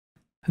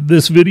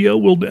This video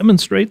will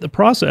demonstrate the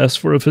process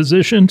for a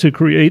physician to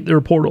create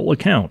their portal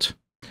account.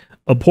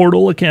 A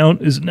portal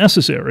account is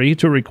necessary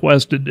to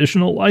request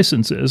additional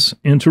licenses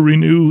and to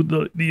renew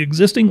the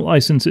existing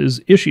licenses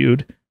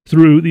issued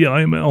through the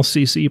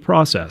IMLCC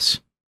process.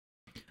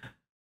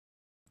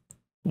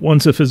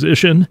 Once a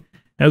physician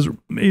has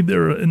made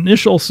their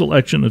initial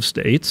selection of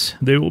states,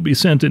 they will be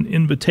sent an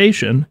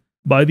invitation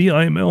by the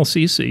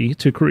IMLCC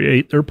to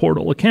create their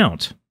portal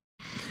account.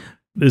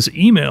 This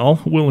email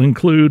will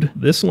include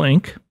this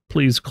link.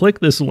 Please click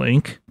this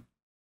link,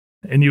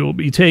 and you will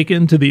be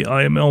taken to the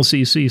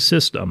IMLCC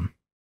system.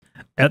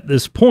 At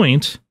this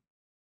point,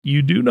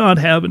 you do not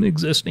have an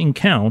existing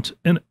account,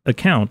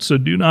 so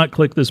do not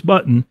click this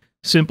button.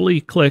 Simply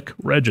click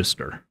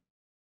Register.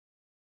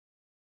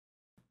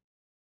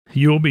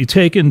 You will be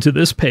taken to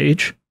this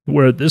page,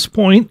 where at this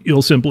point,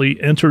 you'll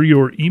simply enter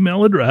your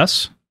email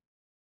address.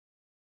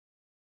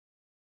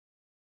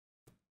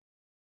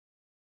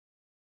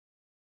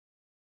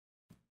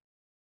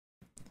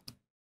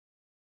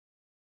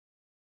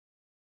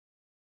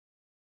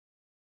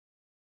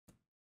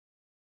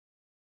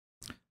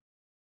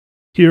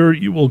 Here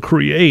you will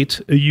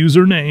create a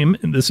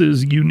username, and this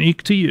is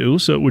unique to you,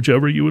 so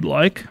whichever you would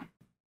like.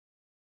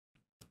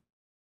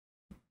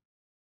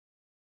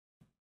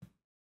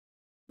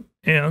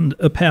 And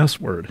a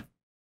password.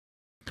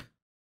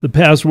 The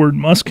password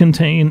must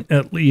contain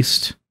at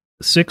least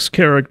 6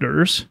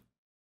 characters.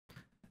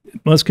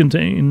 It must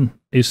contain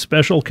a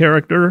special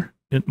character.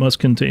 It must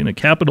contain a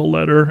capital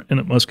letter, and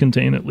it must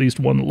contain at least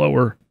one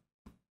lower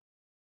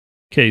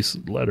case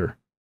letter.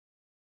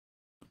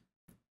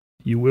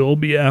 You will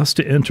be asked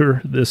to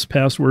enter this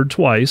password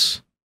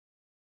twice.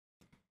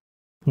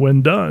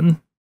 When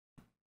done,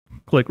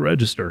 click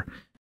Register.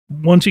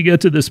 Once you get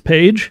to this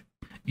page,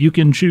 you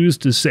can choose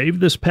to save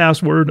this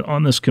password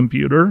on this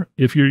computer.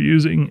 If you're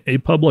using a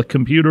public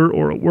computer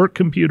or a work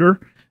computer,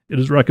 it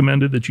is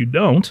recommended that you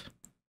don't.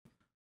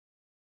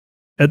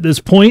 At this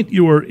point,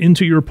 you are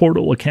into your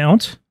portal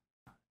account.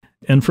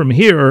 And from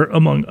here,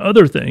 among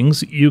other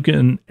things, you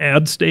can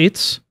add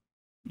states.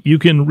 You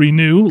can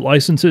renew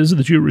licenses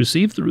that you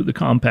receive through the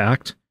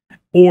compact,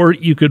 or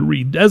you could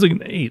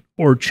redesignate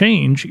or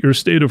change your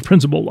state of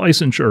principal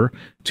licensure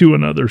to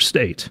another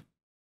state.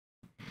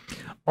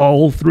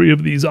 All 3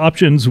 of these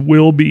options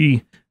will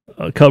be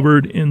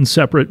covered in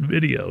separate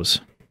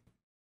videos.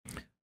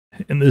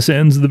 And this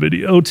ends the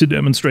video to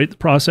demonstrate the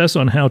process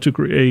on how to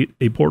create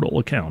a portal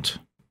account.